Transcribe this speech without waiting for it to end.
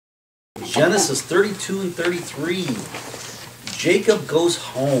Genesis 32 and 33. Jacob goes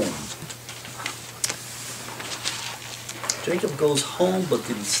home. Jacob goes home, but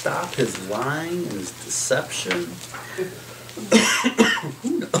did he stop his lying and his deception?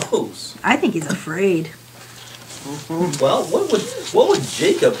 Who knows? I think he's afraid. Well, what would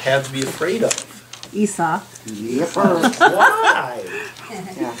Jacob have to be afraid of? Esau. Yep. Why?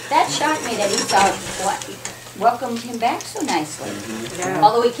 That shocked me that Esau welcomed him back so nicely. Yeah.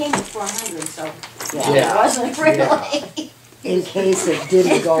 Although he came with 400, so Yeah. it wasn't really In case it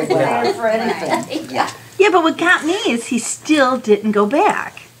didn't go well. prepared for anything. Yeah. Yeah, but what got me is he still didn't go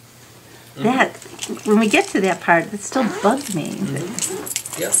back. That, when we get to that part, it still bugs me.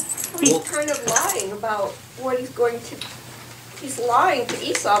 Yes. He's kind of lying about what he's going to. He's lying to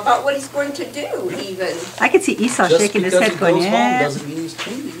Esau about what he's going to do, even. I could see Esau Just shaking his because head he going, goes home yeah. doesn't mean he's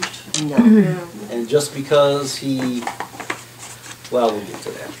changed. No. And just because he, well, we'll get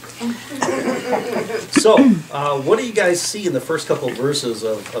to that. So, what do you guys see in the first couple of verses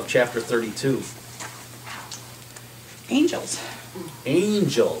of chapter 32? Angels.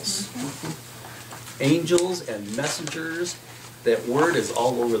 Angels. Angels and messengers. That word is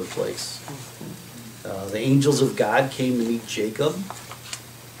all over the place. The angels of God came to meet Jacob.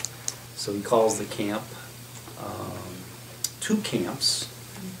 So he calls the camp two camps.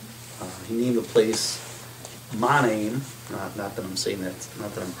 He named the place Manaim. Not that I'm saying that,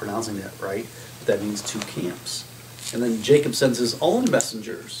 not that I'm pronouncing that right, but that means two camps. And then Jacob sends his own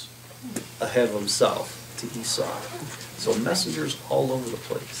messengers ahead of himself to Esau. So messengers all over the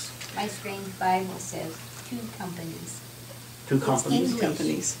place. My strange Bible says 2 companies. Two It's companies. English.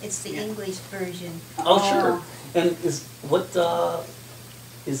 Companies. It's the English version. Oh, sure. And is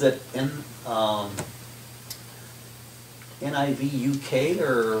that NIV UK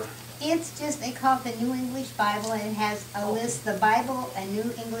or? It's just, they call it the New English Bible, and it has a list, the Bible, a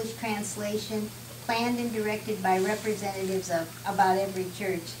New English translation, planned and directed by representatives of about every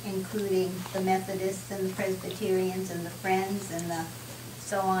church, including the Methodists and the Presbyterians and the Friends and the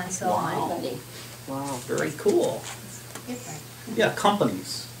so on, so Wow. on. Wow. Very cool. Different. Yeah,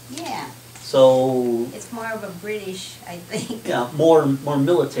 companies. Yeah, So it's more of a British, I think. yeah, more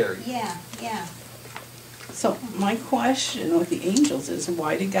military. Yeah, yeah. So my question with the angels is,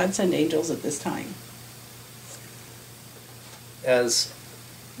 why did God send angels at this time? As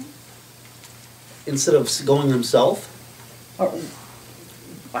instead of going himself. Or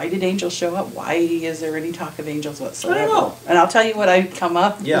why did angels show up? Why is there any talk of angels whatsoever? I don't know. And I'll tell you what I come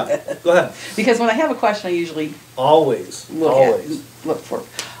up Yeah, with. go ahead. Because when I have a question, I usually Always, look always. look for.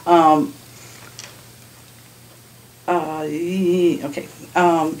 Okay.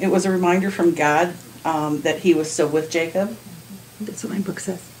 It was a reminder from God that He was still with Jacob. That's what my book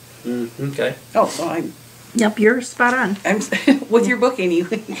says. Okay. Oh, so I'm Yep, you're spot on. with your book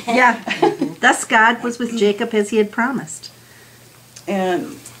anyway. Yeah. Thus God was with Jacob as he had promised.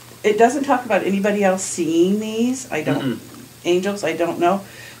 And it doesn't talk about anybody else seeing these. I don't. Angels, I don't know.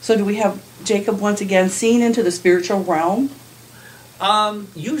 So do we have Jacob once again seen into the spiritual realm?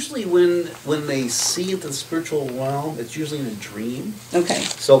 Usually when they see into the spiritual realm, it's usually in a dream. Okay.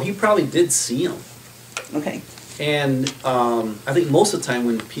 So he probably did see them. Okay. And I think most of the time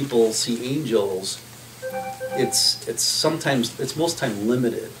when people see angels, it's most time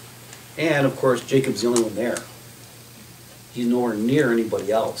limited. And of course Jacob's the only one there. He's nowhere near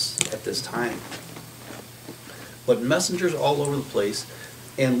anybody else at this time. But messengers all over the place.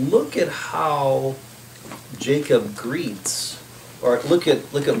 And look at how Jacob greets, or look at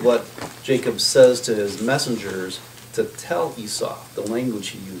what Jacob says to his messengers to tell Esau, the language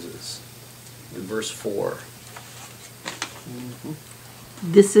he uses in verse 4.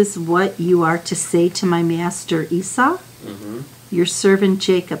 This is what you are to say to my master Esau. Your servant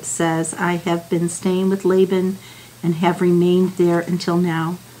Jacob says, I have been staying with Laban and have remained there until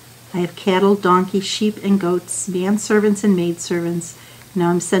now. I have cattle, donkeys, sheep, and goats, manservants and maidservants. Now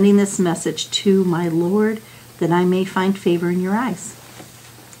I'm sending this message to my Lord that I may find favor in your eyes.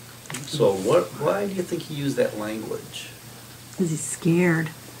 So why do you think he used that language? Because he's scared.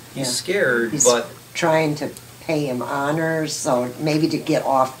 He's Yeah. scared, He's but trying to pay him honors, so maybe to get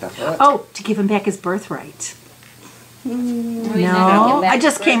off the hook. Oh, to give him back his birthright. He's not No, gonna get I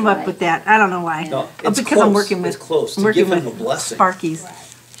just back came up birthright. with that. I don't know why. no, Oh, it's because close. I'm working with It's close I'm to working give him a with blessing. Sparkies.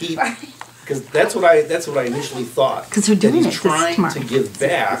 Because that's what I initially thought. 'Cause they're doing that it he's this trying tomorrow. to give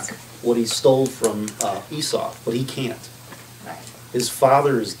back what he stole from Esau, but he can't. Right. His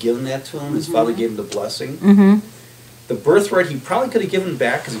father has given that to him. His father gave him the blessing. Mm-hmm. The birthright he probably could have given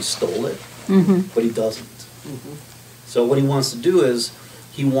back because he stole it, but he doesn't. So what he wants to do is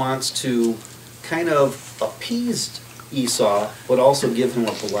he wants to kind of appease Esau, but also give him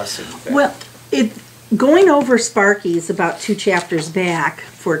a blessing back. Well, going over Sparky's about 2 chapters back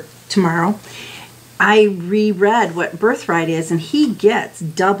for tomorrow, I reread what birthright is, and he gets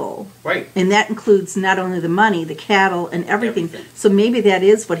double. Right. And that includes not only the money, the cattle, and everything. So maybe that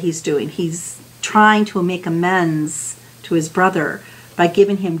is what he's doing. He's trying to make amends to his brother by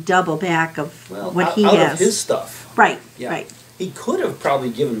giving him double back of what he out has. of his stuff. Right, Yeah. right. He could have probably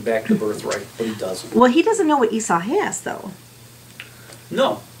given back the birthright, but he doesn't. Well, he doesn't know what Esau has, though.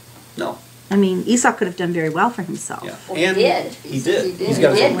 No. I mean, Esau could have done very well for himself. Yeah. Well, And he did. He did. He He's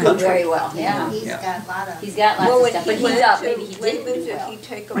got his did own do country. very well, yeah. He's Yeah. got a lot of. He's got Well, lots of when stuff, he but he went thought to maybe he didn't Laban, do did well. he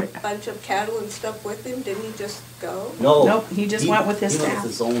take a bunch of cattle and stuff with him? Didn't he just go? No. Nope, he just went with his He went staff.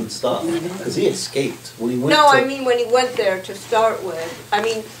 with his own stuff. Because he escaped. When he went No, to, I mean when he went there to start with. I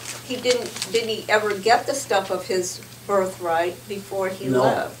mean, didn't he ever get the stuff of his birthright before he No.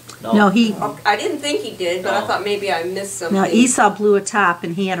 left? No, he. I didn't think he did, but I No. thought maybe I missed something. No, Esau blew a top,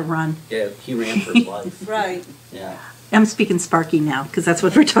 and he had to run. Yeah, he ran for his life. Right. Yeah. I'm speaking Sparky now, because that's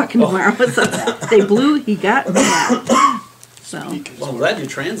what we're talking Oh. tomorrow. So they blew, he got mad. So, Well, I'm glad you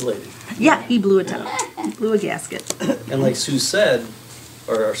translated. yeah, he blew a top. Blew a gasket. And like Sue said,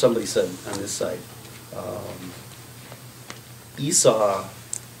 or somebody said on this side, Esau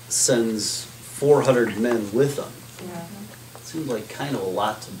sends 400 men with him. Seems like kind of a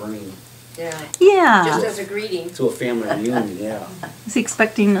lot to bring Yeah. Just Yeah. as a greeting. to a family reunion, yeah. Is he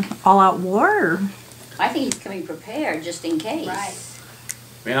expecting all-out war, or? I think he's coming prepared just in case. Right.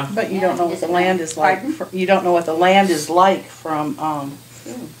 Yeah? But you Yeah, don't know he what the doesn't land know. is like. Pardon? You don't know what the land is like from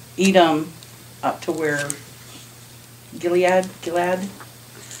Edom up to where Gilead,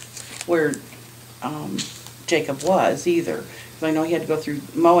 where Jacob was either. 'Cause I know he had to go through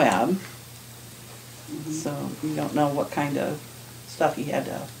Moab, so you don't know what kind of stuff he had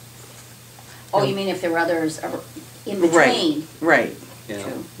to. Oh, you mean if there were others in Right, between? right. Yeah.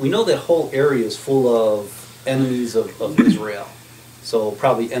 True. We know that whole area is full of enemies of Israel. So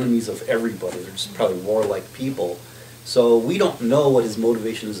probably enemies of everybody. They're just probably warlike people. So we don't know what his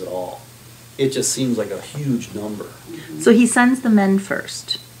motivation is at all. It just seems like a huge number. So he sends the men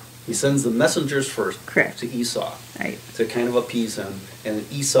first. He sends the messengers first Correct. to Esau Right. to kind of appease him. And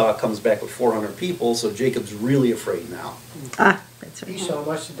Esau comes back with 400 people, so Jacob's really afraid now. Ah, that's right. Esau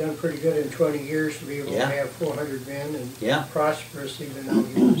must have done pretty good in 20 years to be able Yeah. to have 400 men and Yeah. prosperous, even though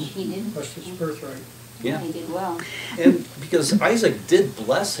he was, He did. was his birthright. Yeah. He did well. And because Isaac did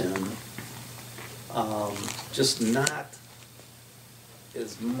bless him, just not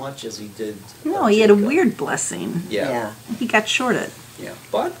as much as he did. No, he had a Jacob. weird blessing. Yeah. He got shorted. Yeah,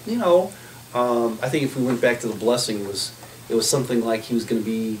 but I think if we went back to the blessing, it was something like he was going to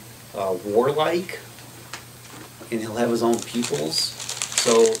be warlike, and he'll have his own peoples.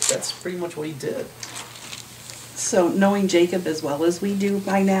 So that's pretty much what he did. So knowing Jacob as well as we do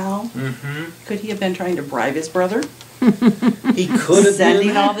by now, Mm-hmm. could he have been trying to bribe his brother? He could have Sending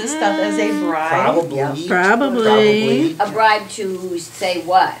been all this stuff as a bribe? probably, Yeah. Probably. A bribe to say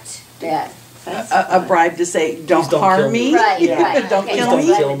what? That. A bribe to say, don't don't harm kill me. me. Right, right. Don't Okay, kill don't me. that's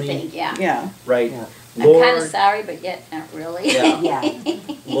what I kill would me. think, yeah. Yeah. right. Yeah. I'm kind of Lord, sorry, but yet not really. Yeah. Yeah.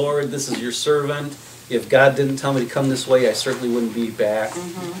 Lord, this is your servant. If God didn't tell me to come this way, I certainly wouldn't be back.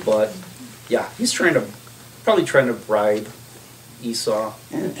 But yeah, he's probably trying to bribe Esau.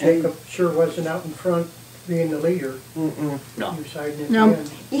 And Jacob sure wasn't out in front being the leader. Mm-mm. No. He was hiding at No. the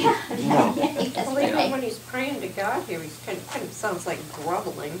end. Yeah, No. that's Well, even right. when he's praying to God here, he's kind of sounds like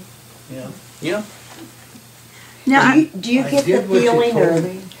groveling. Yeah. Yeah. Now, Do you I get the did what you feeling, told or,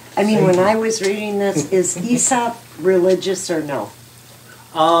 me. I mean, when I was reading this, is Esau religious or no?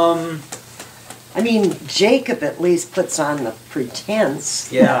 I mean, Jacob at least puts on the pretense.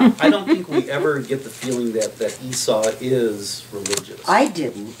 Yeah, I don't think we ever get the feeling that Esau is religious. I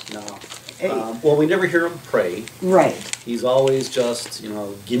didn't. No. Well, we never hear him pray. Right, He's always just,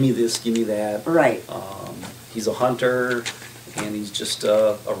 give me this, give me that. right, He's a hunter, and he's just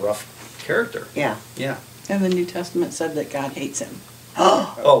a rough character. yeah. Yeah. And the New Testament said that God hates him.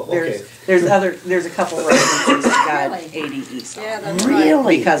 Oh, okay. There's a couple references to God Really? hating Esau. Yeah, that's Really?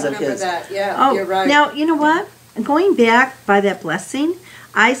 right. Because of Remember his. that, yeah, oh, you're right. now, you know what? Going back by that blessing,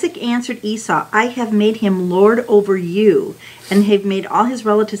 Isaac answered Esau, I have made him lord over you, and have made all his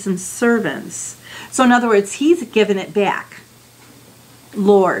relatives and servants. So in other words, he's given it back.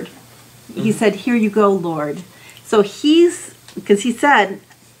 Lord. He said, here you go, Lord. So because he said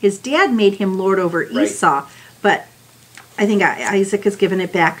his dad made him lord over Right. Esau, but I think Isaac has given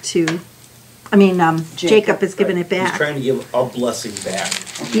it back to, Jacob has given it He's back. trying to give a blessing back,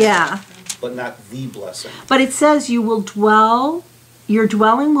 Yeah. but not the blessing. But it says you will dwell Your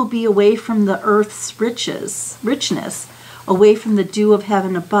dwelling will be away from the earth's richness, away from the dew of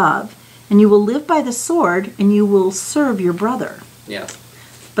heaven above, and you will live by the sword, and you will serve your brother. Yeah.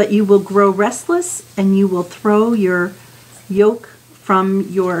 But you will grow restless, and you will throw your yoke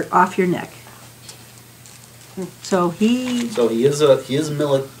off your neck. So he is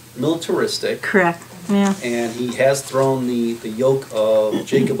militaristic, correct. Yeah. and he has thrown the yoke of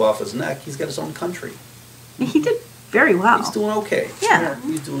Jacob off his neck. He's got his own country. He did very well. He's doing okay. Yeah.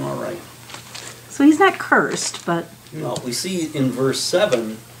 He's doing all right. So he's not cursed, but Well, we see in verse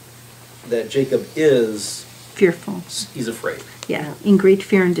 7 that Jacob is, fearful. he's afraid. Yeah, in great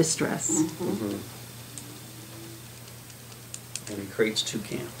fear and distress. Mm-hmm. And he creates 2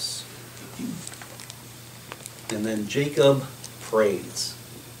 camps. And then Jacob prays.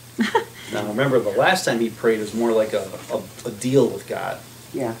 Now remember, the last time he prayed was more like a deal with God.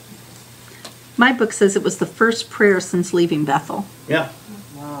 Yeah. My book says it was the first prayer since leaving Bethel. Yeah.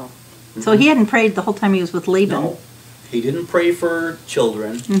 Wow. So he hadn't prayed the whole time he was with Laban. No, he didn't pray for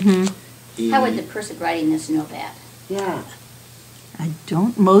children. Mm-hmm. How would the person writing this know that? Yeah. I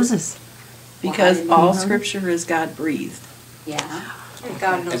don't, Moses. Because Well, all know? scripture is God breathed. Yeah. And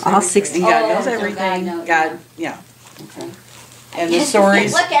God knows All everything. 60. And God Oh, knows so God everything. knows, God, yeah. Okay. And the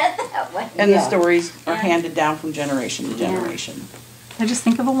stories, Look at it that way. and the Yeah. stories are Yeah. handed down from generation to generation. I just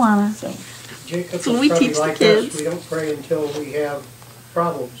think of Awana. So, Jacob is So we probably teach the like kids. us, we don't pray until we have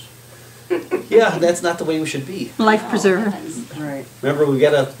problems. Yeah, that's not the way we should be. Life Oh, preserver. heavens. Right. Remember, we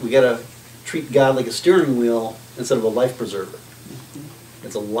gotta treat God like a steering wheel instead of a life preserver.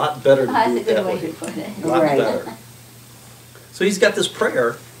 It's a lot better to Oh, do that's a it good that way way. to put it. A lot Right. better. So he's got this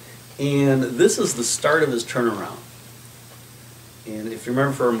prayer, and this is the start of his turnaround. And if you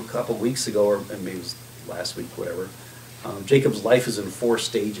remember from a couple of weeks ago, or maybe it was last week, whatever, Jacob's life is in 4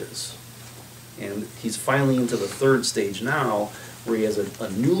 stages. And he's finally into the 3rd stage now, where he has a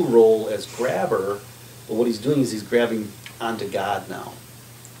new role as grabber, but what he's doing is he's grabbing onto God now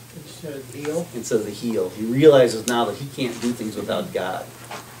Instead of heal. instead of the heel. He realizes now that he can't do things without God.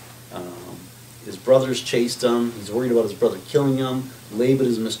 His brothers chased him. He's worried about his brother killing him. Laban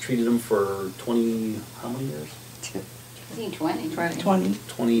has mistreated him for 20, how many years? I think 20. 20,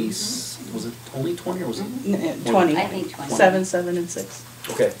 20, was it only 20 or was it? 20. I think 20. 7, 7, and 6.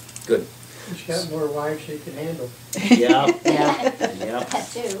 Okay, good. He's got more wives he can handle. Yeah, Yeah. yeah. That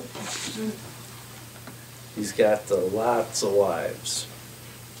too. He's got lots of wives.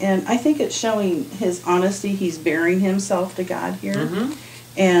 And I think it's showing his honesty. He's bearing himself to God here. Mm-hmm.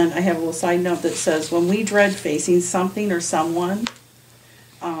 And I have a little side note that says, when we dread facing something or someone,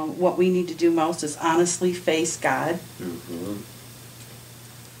 what we need to do most is honestly face God. Mm-hmm.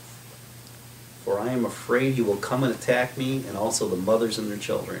 For I am afraid he will come and attack me, and also the mothers and their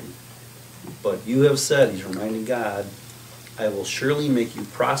children. But you have said, he's reminding God, I will surely make you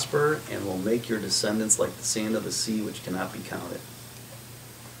prosper, and will make your descendants like the sand of the sea, which cannot be counted.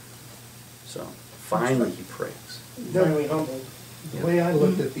 So, finally he prays. Very humbled. The way I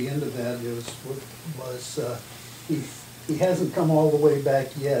looked at the end of that was he hasn't come all the way back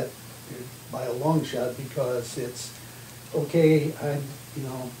yet by a long shot, because it's, okay,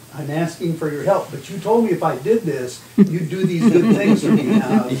 I'm asking for your help, but you told me if I did this, you'd do these good things for me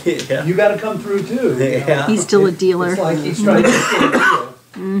now. Yeah. You gotta come through too. Yeah. He's still a dealer. It's like he's trying to steal a deal.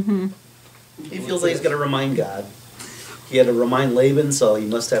 Mm-hmm. He feels like he's got to remind God. He had to remind Laban, so he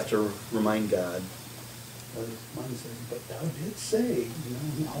must have to remind God. But mine says, but thou did say,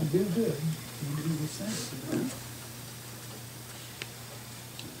 I'll do good. You do the same.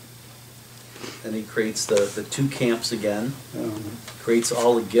 And he creates the 2 camps again. Creates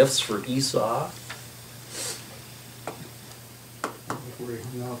all the gifts for Esau. Before he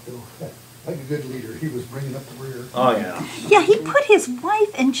hung out though, like a good leader, he was bringing up the rear. Oh, yeah. Yeah, he put his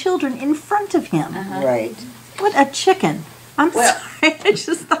wife and children in front of him. Right. What a chicken. I'm Well- sorry, I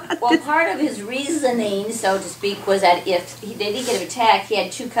just thought Well, this. part of his reasoning, so to speak, was that if he did get attacked, he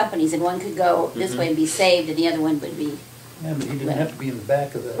had 2 companies, and one could go this way and be saved, and the other one would be. Yeah, but he didn't have to be in the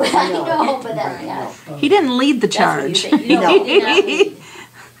back of the. I know, but that's yeah. He didn't lead the That's what you charge. say. You know, he did not lead.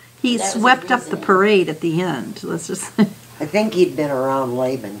 He That was his swept up the reasoning. parade at the end. Let's just. I think he'd been around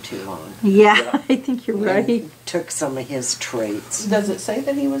Laban too long. Yeah, I think you're right. And took some of his traits. Does it say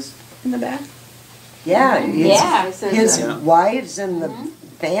that he was in the back? Yeah, his, Yeah, it says his that. wives and the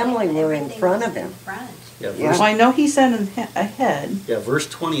family were in Everything front was of him. in front. Yeah, Yeah. verse, Well, I know he sent ahead. yeah, verse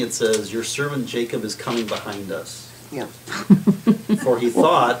 20 it says, your servant Jacob is coming behind us. Yeah. For he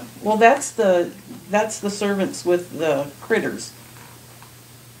thought, Well, that's the servants with the critters.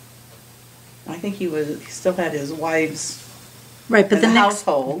 I think he still had his wives Right, but in the the next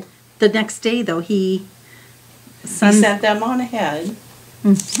household. the next day though he Sons- He sent them on ahead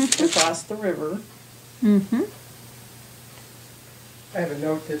Mhm. across the river. Mhm. I have a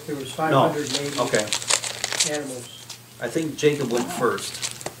note that there was No, 580 okay. animals. I think Jacob went first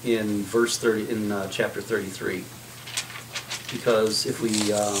in verse 30, in chapter 33. Because if we,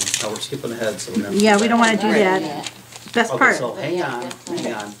 now we're skipping ahead, so we're gonna have to Yeah, go we don't back. want to do that. Best Okay, part. so hang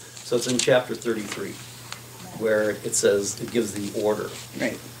on. So it's in chapter 33, where it says, it gives the order.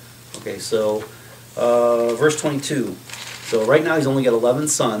 Right. Okay, so, verse 22. So right now he's only got 11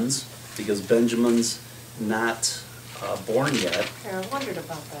 sons, because Benjamin's not born yet, Yeah, I wondered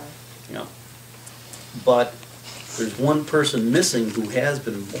about that. you know. But there's one person missing who has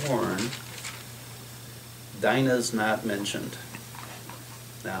been born. Dinah's not mentioned.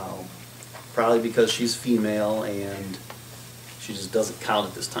 Now, probably because she's female and she just doesn't count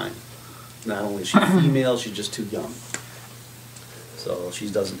at this time. Not only is she female, she's just too young. So she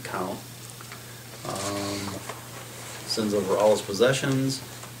doesn't count. Sends over all his possessions.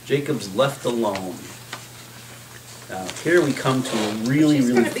 Jacob's left alone. Now, here we come to a really, She's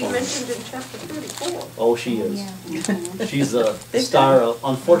really gonna be fun. mentioned in chapter 34. Oh, she is. Yeah. She's a star,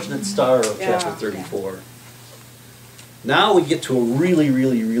 unfortunate star of chapter Yeah. 34. Now we get to a really,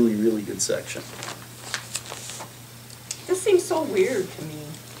 really, really, really good section. This seems so weird to me.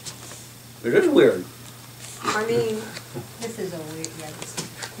 It is weird. I mean, This is a weird, yeah, this is.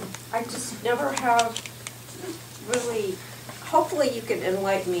 I just never have really, hopefully you can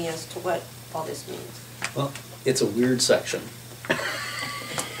enlighten me as to what all this means. Well, it's a weird section.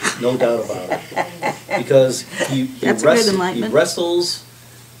 No doubt about it. Because he That's a good enlightenment. wrestles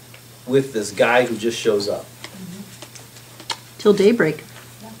with this guy who just shows up Till daybreak.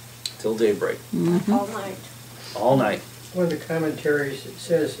 till daybreak, All night. all night. One of the commentaries, it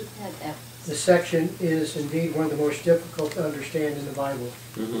says, the section is indeed one of the most difficult to understand in the Bible.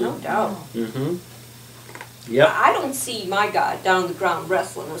 No doubt. Mm-hmm. Yep. I don't see my God down on the ground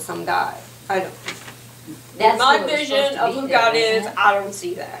wrestling with some guy. I don't. That's In my what was supposed vision to of be who there, God wasn't is, it? I don't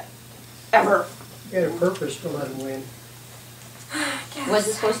see that. Ever. He had a purpose to let him win. Was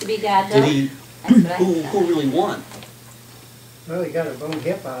it supposed to be God though? Did he, That's what I who thought. really won? Well, he got a bone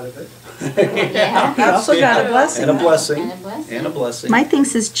hip out of it. Yeah. He also got a blessing. And a blessing. And a blessing. And a blessing. My thing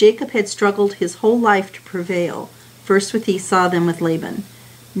says Jacob had struggled his whole life to prevail, first with Esau, then with Laban.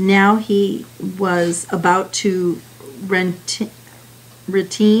 Now he was about to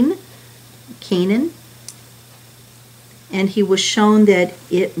retain Canaan, and he was shown that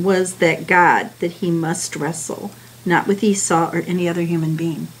it was that God that he must wrestle, not with Esau or any other human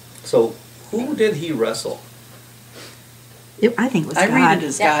being. So, who did he wrestle? I think it was I God. read it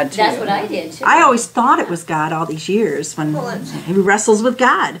as God too. That's what I did too. I always thought it was God all these years when Well, it's- he wrestles with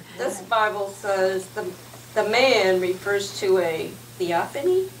God. This Bible says the man refers to a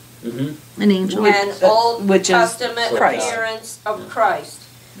theophany, Mm-hmm. An angel. an Old which is Testament Christ. appearance of Christ.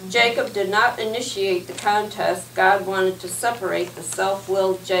 Jacob did not initiate the contest. God wanted to separate the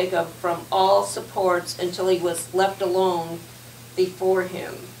self-willed Jacob from all supports until he was left alone before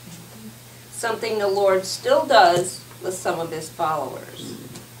him. Something the Lord still does with some of his followers.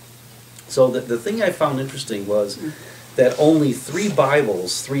 So the thing I found interesting was that only three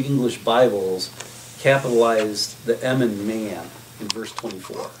English Bibles, capitalized the M in man in verse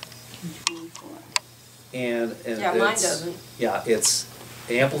 24. And Yeah, mine it's, doesn't. Yeah, it's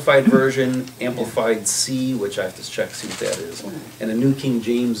Amplified Version, Amplified C, which I have to check, see what that is, and a New King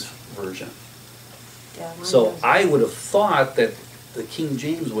James Version. Yeah, mine So doesn't. I would have thought that the King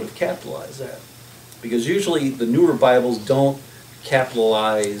James would have capitalized that. Because usually the newer Bibles don't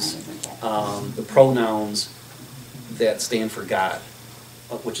capitalize the pronouns that stand for God,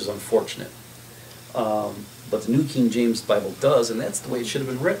 which is unfortunate. But the New King James Bible does, and that's the way it should have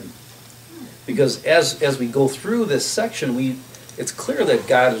been written. Because as we go through this section, it's clear that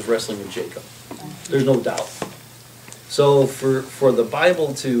God is wrestling with Jacob. There's no doubt. So for the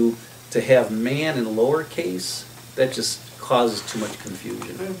Bible to have man in lowercase, that just causes too much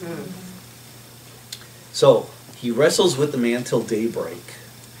confusion. So he wrestles with the man till daybreak.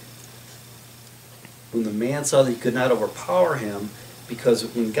 When the man saw that he could not overpower him, because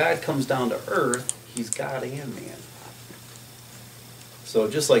when God comes down to earth, he's God and man. So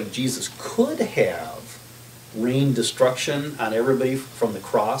just like Jesus could have rained destruction on everybody from the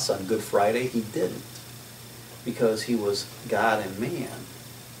cross on Good Friday, he didn't, because he was God and man.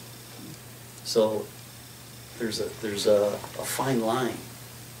 So there's a fine line.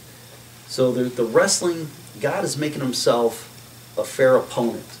 So the wrestling, God is making himself a fair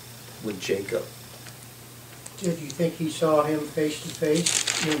opponent with Jacob. Did you think he saw him face to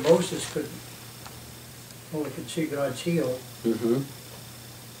face? I mean, Moses only could see God's heel.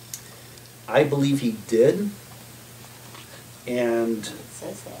 I believe he did, And, It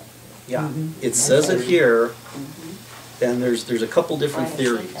says that. yeah, Mhm. it says it here, Mhm. and there's a couple different Why don't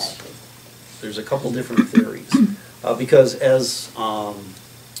you theories. type it? There's a couple different theories. Because as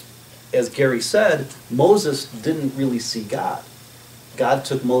Gary said, Moses didn't really see God. God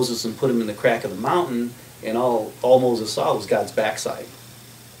took Moses and put him in the crack of the mountain, and all Moses saw was God's backside.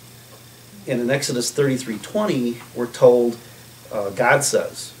 And in Exodus 33:20, we're told, God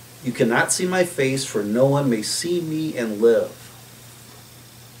says, "You cannot see my face, for no one may see me and live."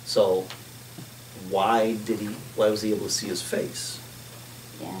 So, why was he able to see his face?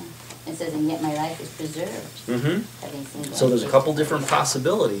 Yeah. It says, and yet my life is preserved. Mm-hmm. Having seen So God there's a face couple to different face.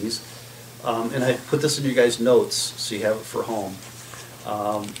 possibilities, and I put this in your guys' notes so you have it for home.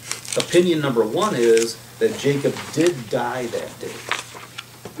 Opinion number one is that Jacob did die that day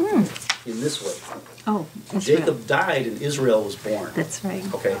in this way. Oh, Israel. Jacob died and Israel was born. That's right.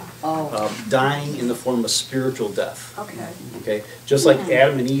 Okay, Oh. dying in the form of spiritual death. Okay. Okay, just like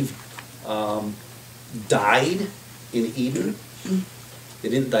Adam and Eve died in Eden, they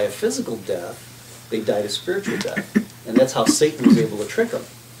didn't die a physical death, they died a spiritual death. And that's how Satan was able to trick them.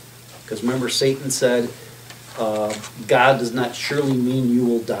 Because remember, Satan said, God does not surely mean you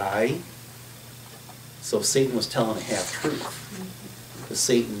will die. So Satan was telling a half-truth. Because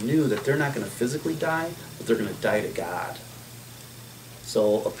Satan knew that they're not going to physically die, but they're going to die to God.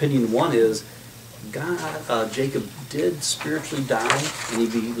 So opinion one is, Jacob did spiritually die,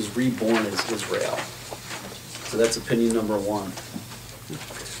 and he was reborn as Israel. So that's opinion number one.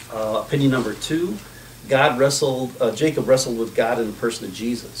 Opinion number two, Jacob wrestled with God in the person of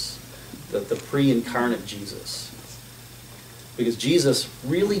Jesus, the pre-incarnate Jesus. Because Jesus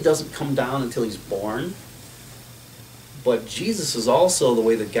really doesn't come down until he's born, but Jesus is also the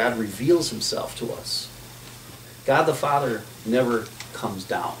way that God reveals himself to us. God the Father never comes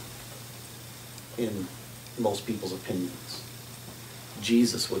down, in most people's opinions.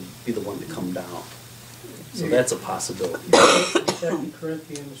 Jesus would be the one to come down. So that's a possibility. 2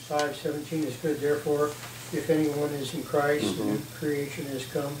 Corinthians 5:17 is good. Therefore, if anyone is in Christ, the new creation has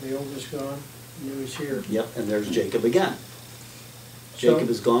come, the old is gone, the new is here. Yep, and there's Jacob again. So- Jacob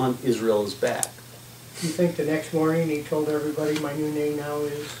is gone, Israel is back. Do you think the next morning he told everybody, my new name now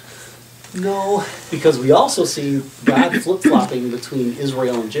is? No, because we also see God flip-flopping between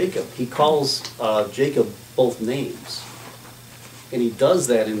Israel and Jacob. He calls Jacob both names. And he does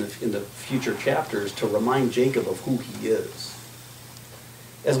that in the future chapters to remind Jacob of who he is.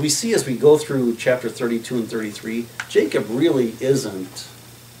 As we go through chapter 32 and 33, Jacob really isn't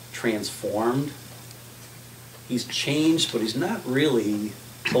transformed. He's changed, but he's not really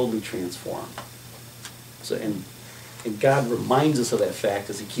totally transformed. So, and God reminds us of that fact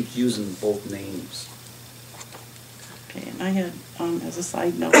as he keeps using both names. Okay, and I had, as a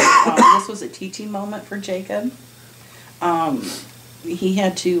side note, this was a teaching moment for Jacob. He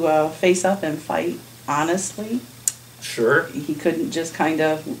had to face up and fight honestly. Sure. He couldn't just kind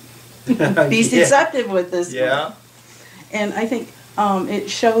of be Yeah. deceptive with this. Yeah. And I think it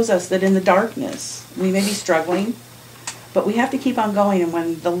shows us that in the darkness, we may be struggling, but we have to keep on going. And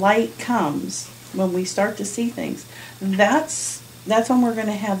when the light comes, when we start to see things, that's when we're going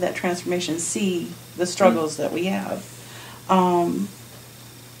to have that transformation, see the struggles that we have. And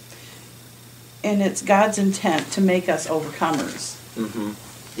it's God's intent to make us overcomers. Mm-hmm.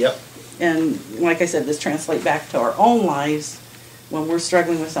 Yep. And like I said, this translates back to our own lives when we're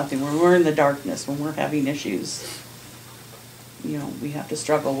struggling with something, when we're in the darkness, when we're having issues. You know, we have to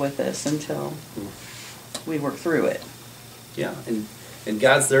struggle with this until we work through it. Yeah, and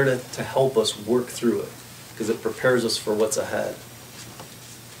God's there to help us work through it, because it prepares us for what's ahead.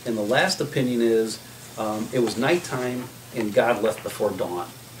 And the last opinion is, it was nighttime and God left before dawn.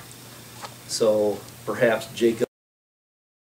 So perhaps Jacob